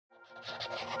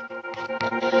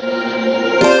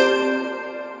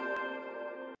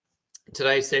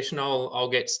Today's session, I'll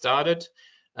get started,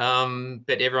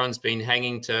 but everyone's been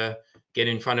hanging to get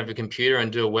in front of a computer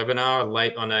and do a webinar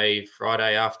late on a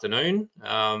Friday afternoon.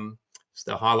 It's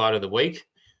the highlight of the week.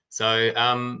 So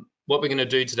what we're going to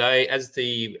do today, as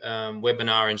the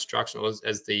webinar instruction, or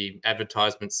as the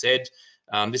advertisement said,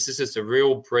 this is just a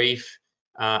real brief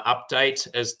update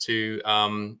as to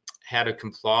how to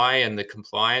comply and the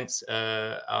compliance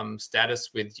status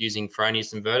with using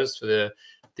Fronius inverters for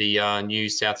the new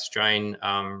South Australian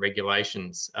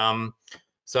regulations.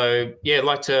 So yeah, I'd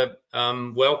like to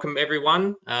welcome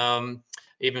everyone,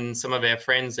 even some of our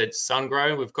friends at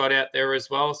SunGrow we've got out there as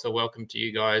well. So welcome to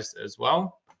you guys as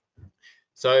well.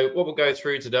 So what we'll go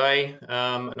through today,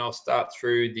 and I'll start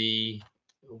through the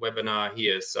webinar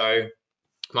here. So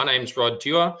my name's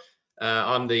Dewar.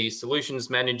 I'm the Solutions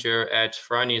Manager at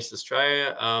Fronius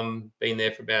Australia. Been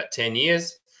there for about 10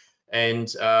 years. And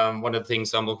one of the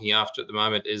things I'm looking after at the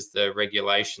moment is the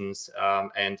regulations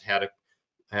and how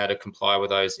to comply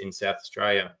with those in South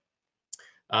Australia.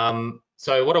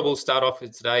 So what I will start off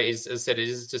with today is, as I said, it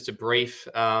is just a brief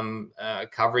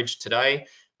coverage today.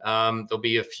 There'll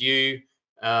be a few,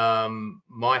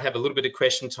 might have a little bit of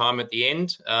question time at the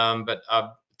end, but I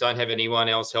don't have anyone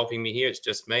else helping me here. It's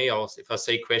just me. If I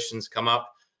see questions come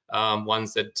up,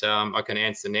 ones that I can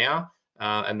answer now,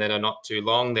 and that are not too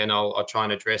long, then I'll try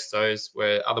and address those.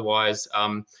 Where otherwise,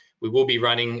 we will be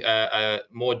running a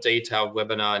more detailed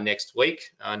webinar next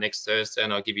week, next Thursday,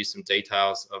 and I'll give you some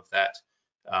details of that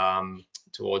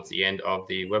towards the end of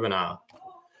the webinar.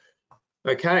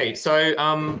 Okay,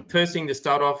 so first thing to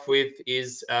start off with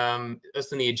is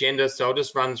just on the agenda. So I'll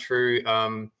just run through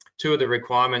two of the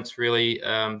requirements really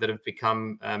that have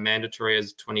become mandatory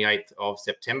as 28th of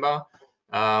September.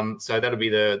 So that'll be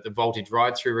the voltage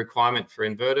ride-through requirement for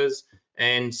inverters,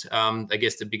 and I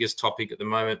guess the biggest topic at the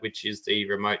moment, which is the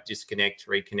remote disconnect,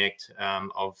 reconnect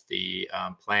of the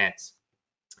plants.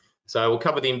 So we'll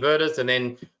cover the inverters, and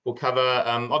then we'll cover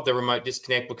of the remote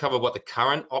disconnect, we'll cover what the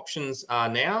current options are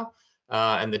now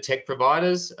and the tech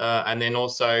providers, and then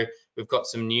also we've got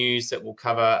some news that we'll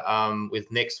cover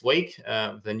with next week,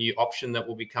 the new option that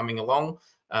will be coming along,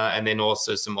 and then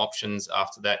also some options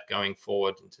after that going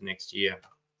forward into next year.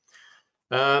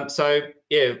 So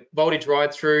yeah, voltage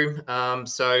ride through.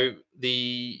 So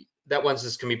that one's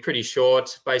just gonna be pretty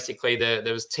short. Basically,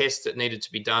 there was tests that needed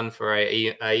to be done for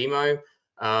a EMO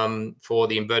for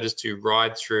the inverters to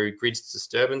ride through grid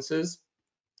disturbances.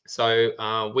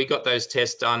 So we got those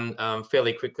tests done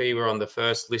fairly quickly. We're on the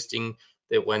first listing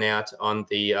that went out on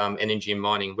the Energy and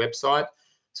Mining website.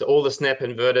 So all the SNAP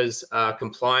inverters are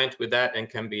compliant with that and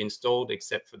can be installed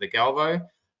except for the Galvo.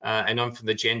 And on for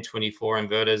the Gen 24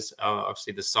 inverters,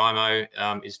 obviously the SIMO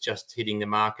is just hitting the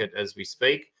market as we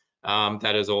speak.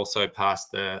 That has also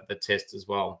passed the test as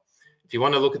well. If you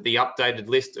want to look at the updated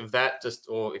list of that,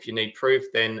 or if you need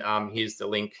proof, then here's the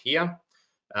link here.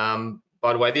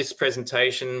 By the way, this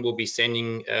presentation will be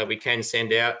sending, we can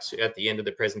send out at the end of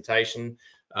the presentation,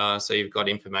 so you've got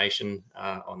information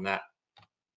on that.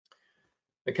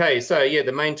 Okay, so yeah,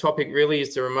 the main topic really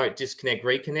is the remote disconnect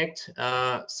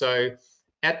reconnect. So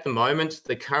at the moment,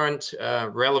 the current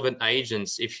relevant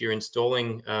agents, if you're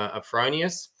installing a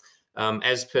Fronius,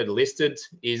 as per listed,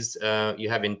 is you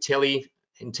have IntelliHub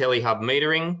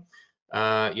metering,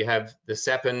 you have the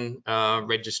SAPN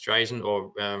registration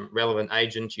or relevant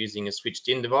agent using a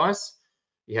switched-in device.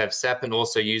 You have SAPN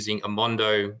also using a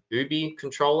Mondo UBI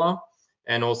controller,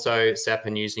 and also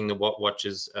SAPN using the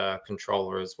WattWatchers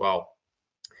controller as well.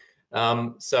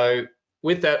 So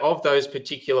with that, of those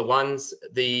particular ones,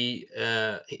 the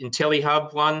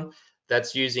IntelliHub one,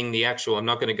 that's using the actual, I'm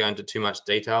not going to go into too much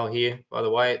detail here, by the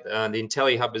way. The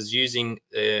IntelliHub is using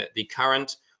the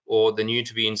current or the new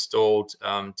to be installed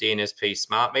DNSP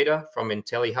smart meter from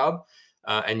IntelliHub,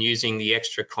 and using the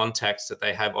extra contacts that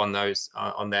they have on those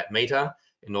on that meter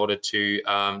in order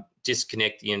to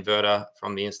disconnect the inverter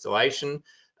from the installation,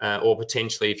 or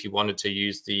potentially if you wanted to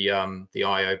use the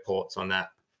IO ports on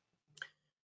that.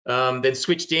 Then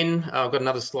switched in, I've got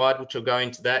another slide which will go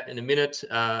into that in a minute.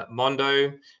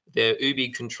 Mondo, their UBI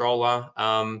controller,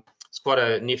 it's quite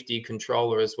a nifty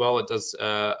controller as well. It does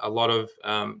a lot of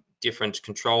different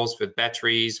controls with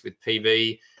batteries, with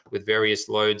PV, with various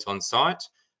loads on site.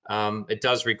 It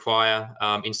does require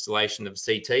installation of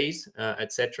CTs,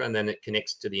 etc., and then it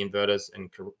connects to the inverters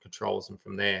and controls them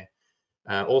from there.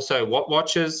 Also,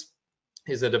 WattWatchers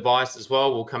is a device as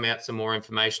well. We'll come out some more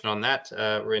information on that.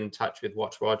 We're in touch with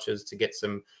WattWatchers to get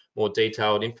some more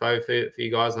detailed info for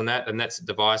you guys on that. And that's a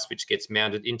device which gets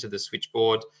mounted into the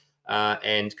switchboard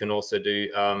and can also do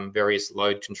various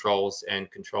load controls and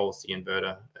controls the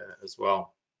inverter as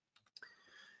well.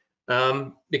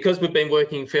 Because we've been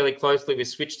working fairly closely with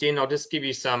switched in, I'll just give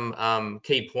you some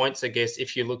key points, I guess,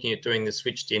 if you're looking at doing the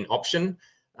switched in option,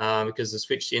 because the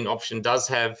switched in option does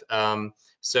have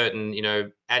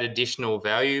certain, add additional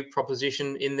value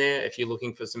proposition in there if you're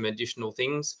looking for some additional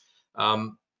things.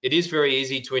 It is very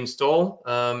easy to install.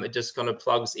 It just kind of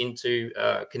plugs into,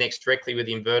 connects directly with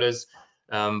the inverters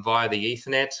via the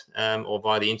Ethernet or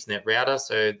via the internet router,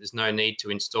 so there's no need to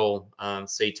install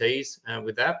CTs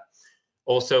with that.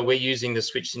 Also, we're using the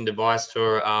switched-in device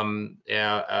for our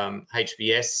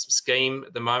HBS scheme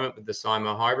at the moment with the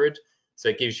CIMA hybrid. So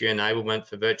it gives you enablement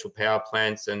for virtual power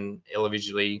plants and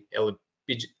eligibility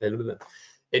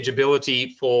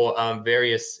for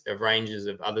various ranges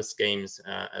of other schemes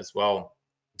as well.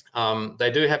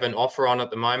 They do have an offer on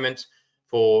at the moment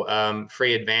for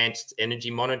free advanced energy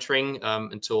monitoring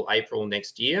until April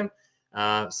next year.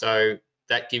 So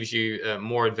that gives you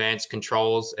more advanced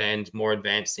controls and more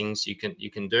advanced things you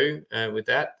can do with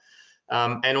that.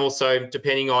 And also,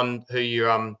 depending on who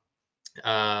you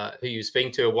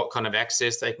speak to or what kind of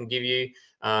access they can give you,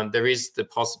 there is the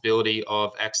possibility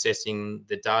of accessing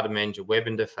the data manager web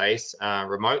interface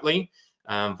remotely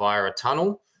via a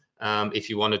tunnel if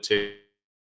you wanted to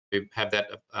have that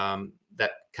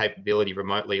that capability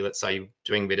remotely. Let's say you're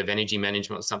doing a bit of energy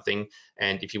management or something,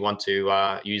 and if you want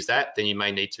to use that, then you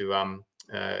may need to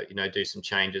do some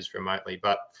changes remotely.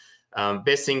 But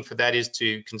best thing for that is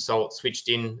to consult switched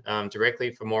in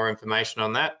directly for more information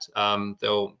on that.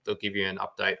 They'll give you an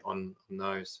update on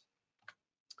those.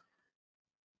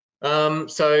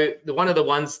 So one of the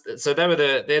ones, so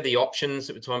they're the options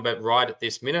that we're talking about right at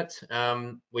this minute.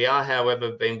 We are,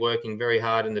 however, been working very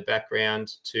hard in the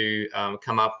background to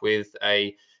come up with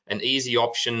an easy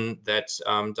option that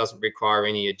doesn't require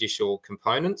any additional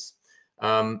components.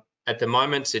 At the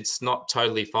moment, it's not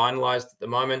totally finalized at the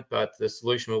moment, but the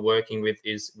solution we're working with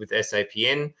is with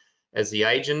SAPN as the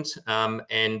agent,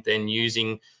 and then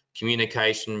using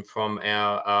communication from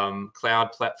our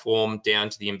cloud platform down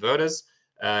to the inverters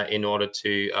in order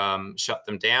to shut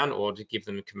them down or to give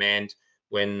them a command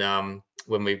when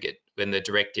the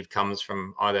directive comes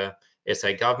from either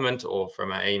SA government or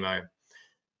from our EMO.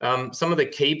 Some of the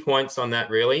key points on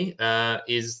that really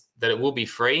is that it will be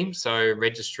free. So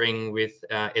registering with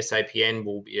SAPN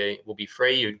will be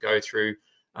free. You'd go through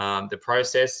the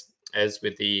process as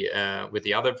with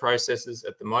the other processes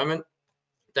at the moment.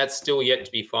 That's still yet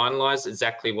to be finalised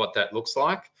exactly what that looks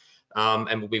like,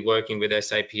 and we'll be working with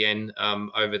SAPN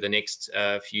over the next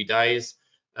few days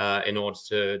in order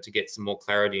to get some more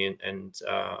clarity and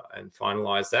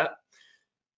finalise that.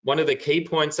 One of the key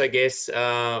points, I guess,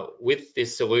 with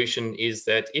this solution is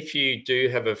that if you do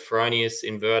have a Fronius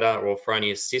inverter or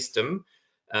Fronius system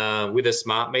with a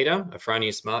smart meter, a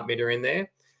Fronius smart meter in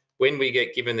there, when we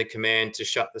get given the command to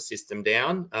shut the system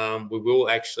down, we will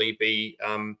actually be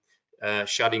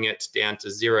shutting it down to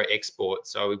 0 export.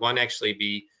 So we won't actually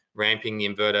be ramping the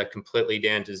inverter completely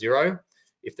down to 0.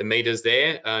 If the meter's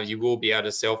there, you will be able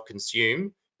to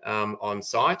self-consume on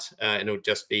site, and it'll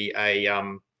just be a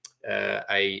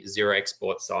 0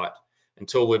 export site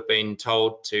until we've been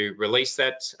told to release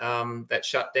that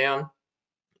shutdown,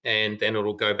 and then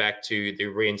it'll go back to the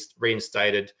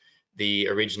reinstated the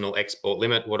original export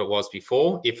limit, what it was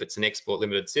before, if it's an export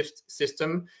limited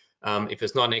system. If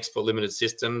it's not an export limited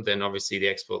system, then obviously the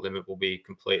export limit will be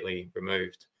completely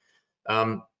removed.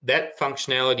 That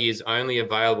functionality is only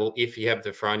available if you have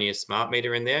the Fronius smart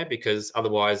meter in there, because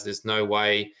otherwise there's no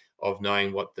way of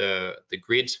knowing what the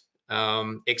grid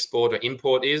export or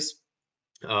import is.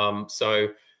 So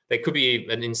there could be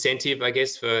an incentive, I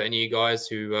guess, for any of you guys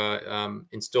who are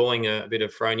installing a bit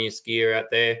of Fronius gear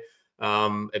out there.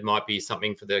 It might be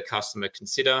something for the customer to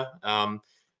consider.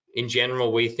 In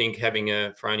general, we think having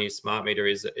a Fronius smart meter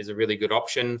is a really good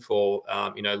option for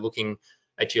looking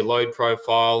at your load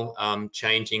profile,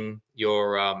 changing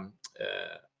your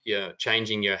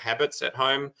habits at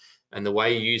home and the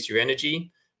way you use your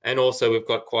energy. And also, we've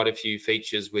got quite a few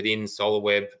features within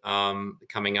SolarWeb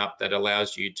coming up that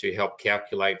allows you to help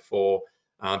calculate for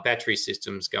battery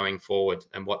systems going forward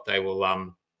and what they will,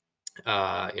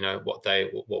 what they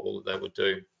would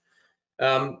do.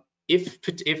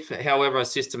 If, however, a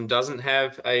system doesn't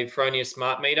have a Fronius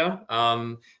smart meter,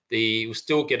 you'll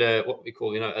still get what we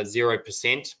call, a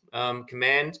 0%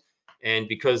 command. And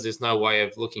because there's no way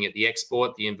of looking at the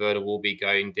export, the inverter will be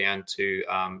going down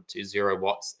to 0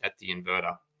 watts at the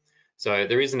inverter. So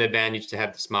there is an advantage to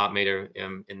have the smart meter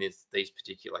in these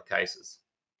particular cases.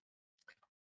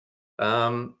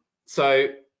 So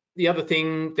The other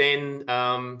thing then,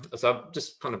 so I'll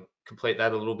just kind of complete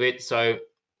that a little bit. So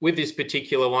with this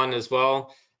particular one as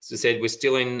well, as I said, we're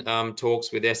still in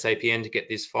talks with SAPN to get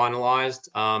this finalized.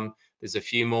 There's a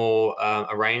few more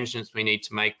arrangements we need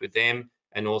to make with them,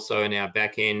 and also in our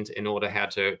back end in order how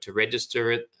to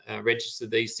register it, register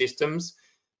these systems.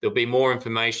 There'll be more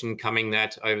information coming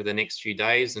that over the next few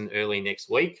days and early next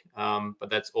week, but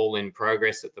that's all in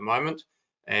progress at the moment,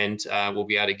 and we'll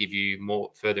be able to give you more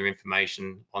further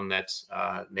information on that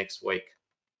next week.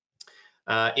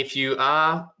 If you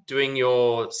are doing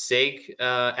your SEG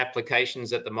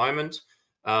applications at the moment,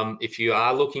 if you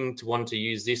are looking to want to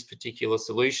use this particular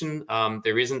solution,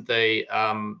 there isn't the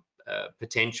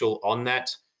potential on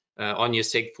that on your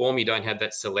SEG form. You don't have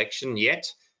that selection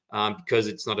yet because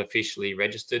it's not officially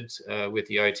registered with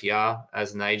the OTR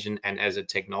as an agent and as a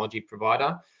technology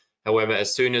provider. However,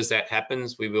 as soon as that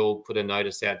happens, we will put a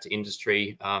notice out to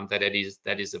industry that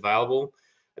is available.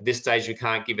 At this stage, we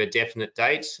can't give a definite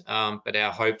date, but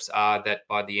our hopes are that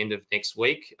by the end of next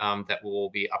week, that will all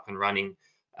be up and running,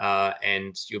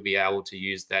 and you'll be able to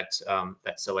use that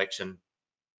that selection.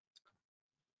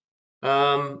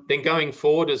 Then going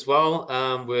forward as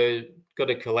well, we've got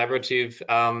a collaborative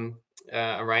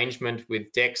arrangement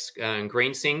with Dex and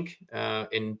GreenSync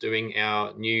in doing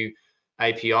our new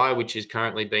API, which is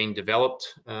currently being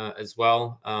developed as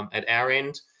well at our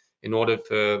end, in order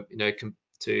for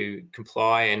to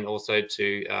comply and also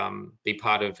to be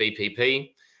part of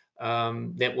VPP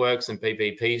networks and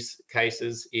PPP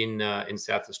cases in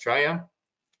South Australia.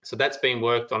 So that's being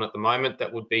worked on at the moment.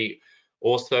 That would be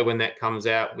also, when that comes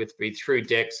out, with be through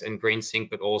Dex and GreenSync,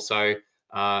 but also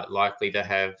likely to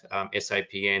have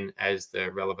SAPN as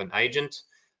the relevant agent.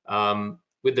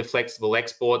 With the flexible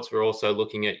exports, we're also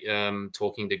looking at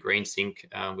talking to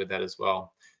GreenSync with that as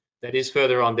well. That is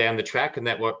further on down the track, and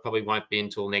that probably won't be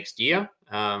until next year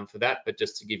for that, but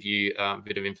just to give you a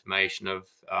bit of information of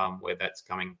where that's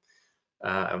coming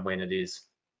and when it is.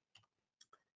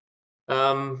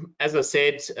 As I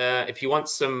said, if you want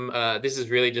some, this is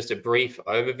really just a brief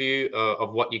overview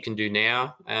of what you can do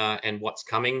now and what's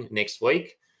coming next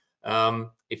week.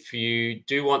 If you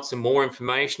do want some more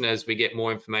information, as we get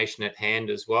more information at hand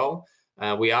as well,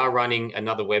 we are running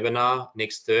another webinar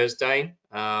next Thursday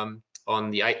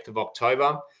on the 8th of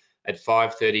October at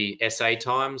 5:30 SA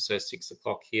time, so 6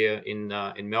 o'clock here in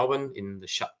Melbourne in the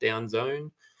shutdown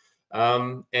zone.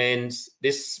 And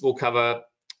this will cover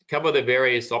the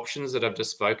various options that I've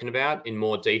just spoken about in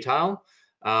more detail,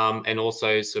 and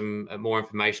also some more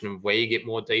information on where you get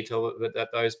more detail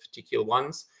at those particular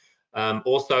ones.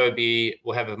 Also,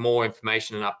 we'll have more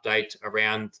information and update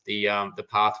around the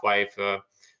pathway for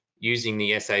using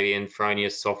the SAPN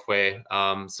Fronius software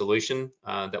solution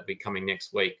that'll be coming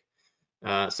next week.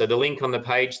 So the link on the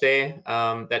page there,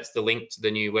 that's the link to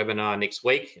the new webinar next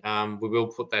week. We will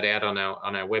put that out on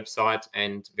our website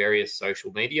and various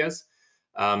social medias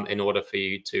in order for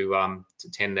you to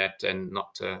attend that and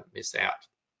not to miss out.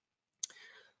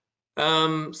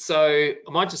 So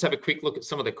I might just have a quick look at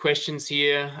some of the questions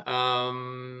here.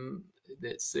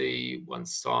 Let's see, one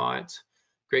site.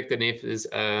 Correct that if there's,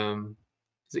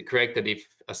 is it correct that if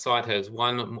a site has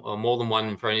one or more than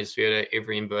one Fronius inverter,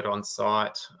 every inverter on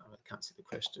site, I can't see the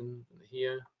question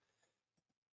here,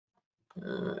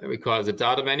 it requires a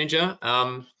data manager.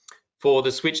 For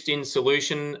the switched-in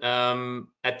solution,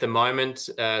 at the moment,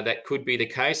 that could be the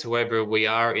case. However, we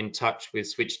are in touch with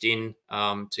switched-in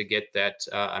to get that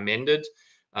amended.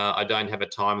 I don't have a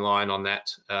timeline on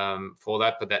that for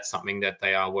that, but that's something that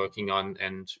they are working on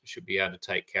and should be able to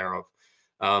take care of.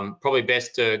 Probably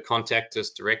best to contact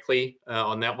us directly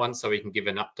on that one, so we can give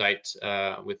an update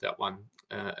with that one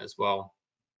as well.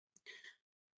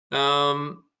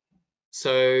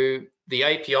 So the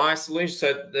API solution,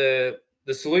 so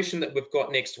the solution that we've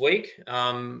got next week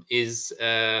is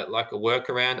like a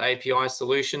workaround API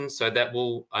solution. So that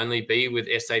will only be with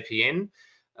SAPN,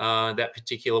 that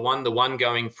particular one. The one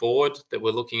going forward that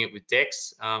we're looking at with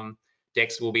Dex,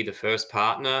 Dex will be the first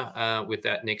partner with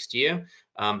that next year.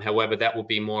 However, that will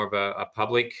be more of a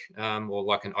public or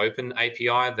like an open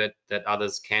API that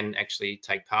others can actually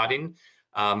take part in,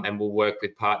 and we'll work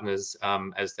with partners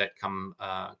as that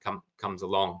comes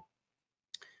along.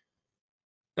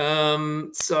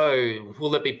 So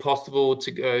will it be possible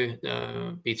to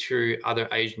go be through other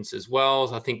agents as well?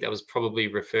 So I think that was probably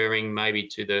referring maybe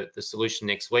to the solution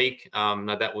next week.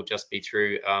 No, that will just be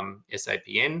through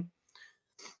SAPN.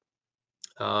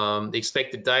 The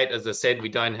expected date, as I said, we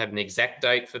don't have an exact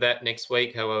date for that next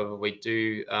week. However, we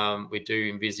do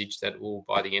envisage that will,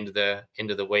 by the end of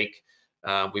the week,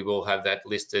 we will have that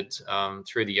listed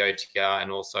through the OTR and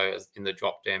also in the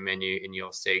drop-down menu in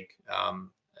your SEG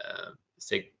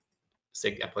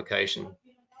seg application.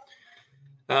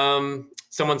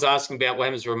 Someone's asking about what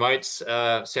happens to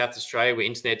remotes, South Australia where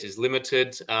internet is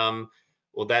limited.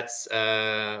 Well, that's,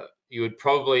 you would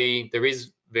probably, there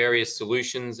is various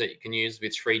solutions that you can use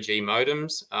with 3G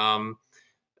modems.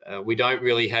 We don't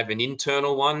really have an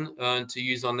internal one to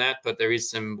use on that, but there is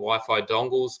some Wi-Fi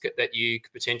dongles that you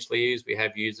could potentially use. We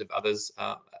have used of others,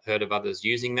 heard of others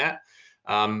using that.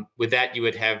 With that, you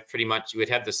would have pretty much, you would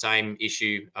have the same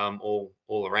issue all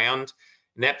around.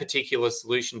 And that particular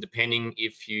solution, depending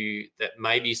if you, that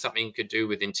may be something you could do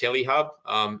with IntelliHub.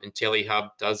 IntelliHub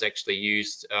does actually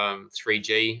use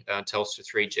 3G, Telstra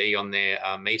 3G on their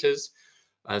meters.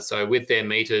 So with their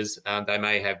meters, they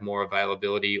may have more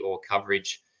availability or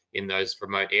coverage in those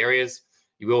remote areas.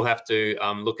 You will have to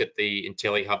look at the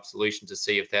IntelliHub solution to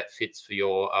see if that fits for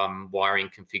your wiring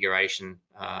configuration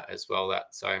as well. I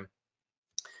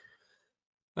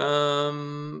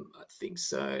think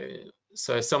so.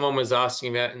 So someone was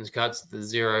asking about in regards to the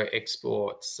zero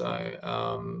export. So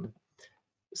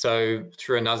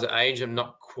through another age, I'm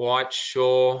not quite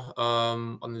sure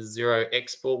on the zero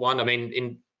export one. I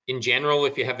mean, in general,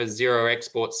 if you have a zero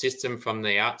export system from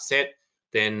the outset,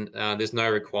 then there's no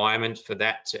requirement for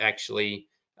that to actually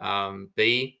to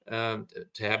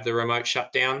have the remote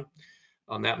shutdown.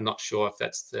 On that, I'm not sure if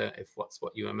that's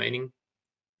what you were meaning.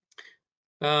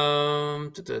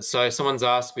 So someone's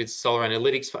asked with solar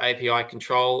analytics for API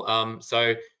control.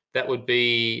 So that would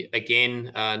be,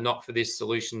 again, not for this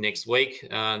solution next week.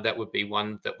 That would be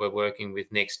one that we're working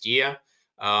with next year.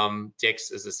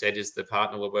 Dex, as I said, is the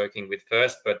partner we're working with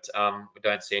first, but we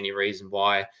don't see any reason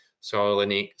why solar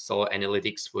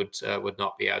analytics would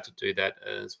not be able to do that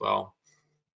as well.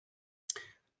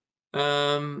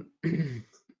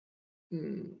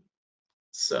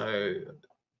 So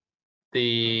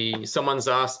someone's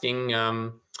asking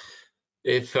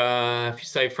if you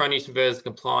say Fronius inverters are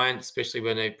compliant, especially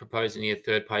when they propose any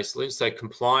third-party solutions. So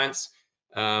compliance,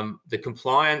 the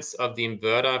compliance of the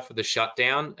inverter for the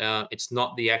shutdown, it's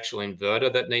not the actual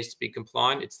inverter that needs to be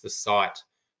compliant, it's the site.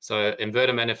 So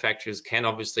inverter manufacturers can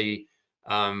obviously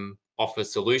offer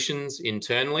solutions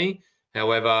internally.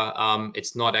 However,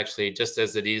 it's not actually, just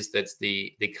as it is, that's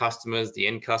the customers, the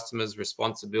end customers'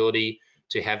 responsibility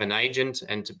to have an agent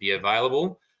and to be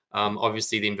available.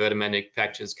 Obviously, the inverter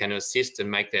manufacturers can assist and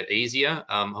make that easier.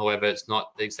 However, it's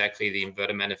not exactly the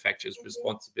inverter manufacturer's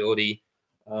responsibility,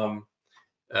 the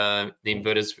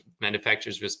inverter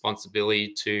manufacturer's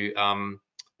responsibility to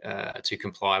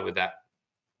comply with that.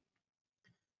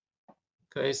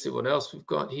 Okay, see what else we've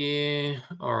got here.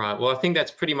 All right, well, I think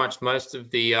that's pretty much most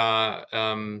of the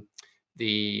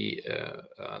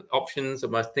options or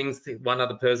most things. One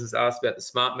other person's asked about the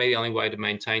smart meter, the only way to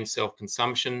maintain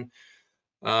self-consumption.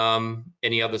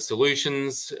 Any other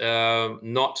solutions?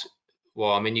 Not,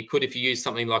 well, I mean, you could if you use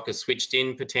something like a switched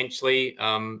in potentially.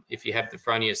 If you have the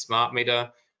Fronius smart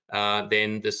meter,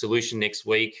 then the solution next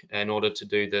week, in order to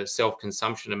do the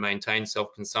self-consumption and maintain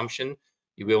self-consumption,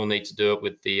 you will need to do it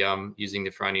with the using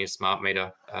the Fronius smart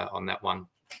meter on that one.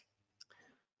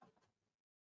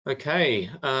 Okay,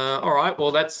 all right,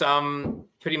 well, that's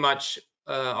pretty much,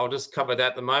 I'll just cover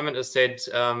that at the moment. As I said,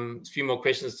 a few more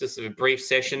questions, just a brief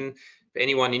session. If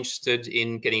anyone interested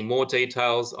in getting more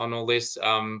details on all this,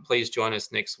 please join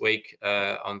us next week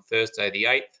on Thursday the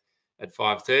 8th at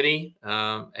 5:30,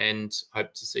 and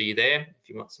hope to see you there if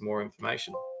you want some more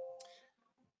information.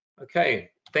 Okay,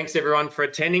 thanks everyone for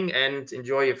attending, and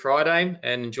enjoy your Friday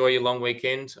and enjoy your long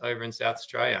weekend over in South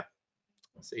Australia.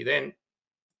 See you then.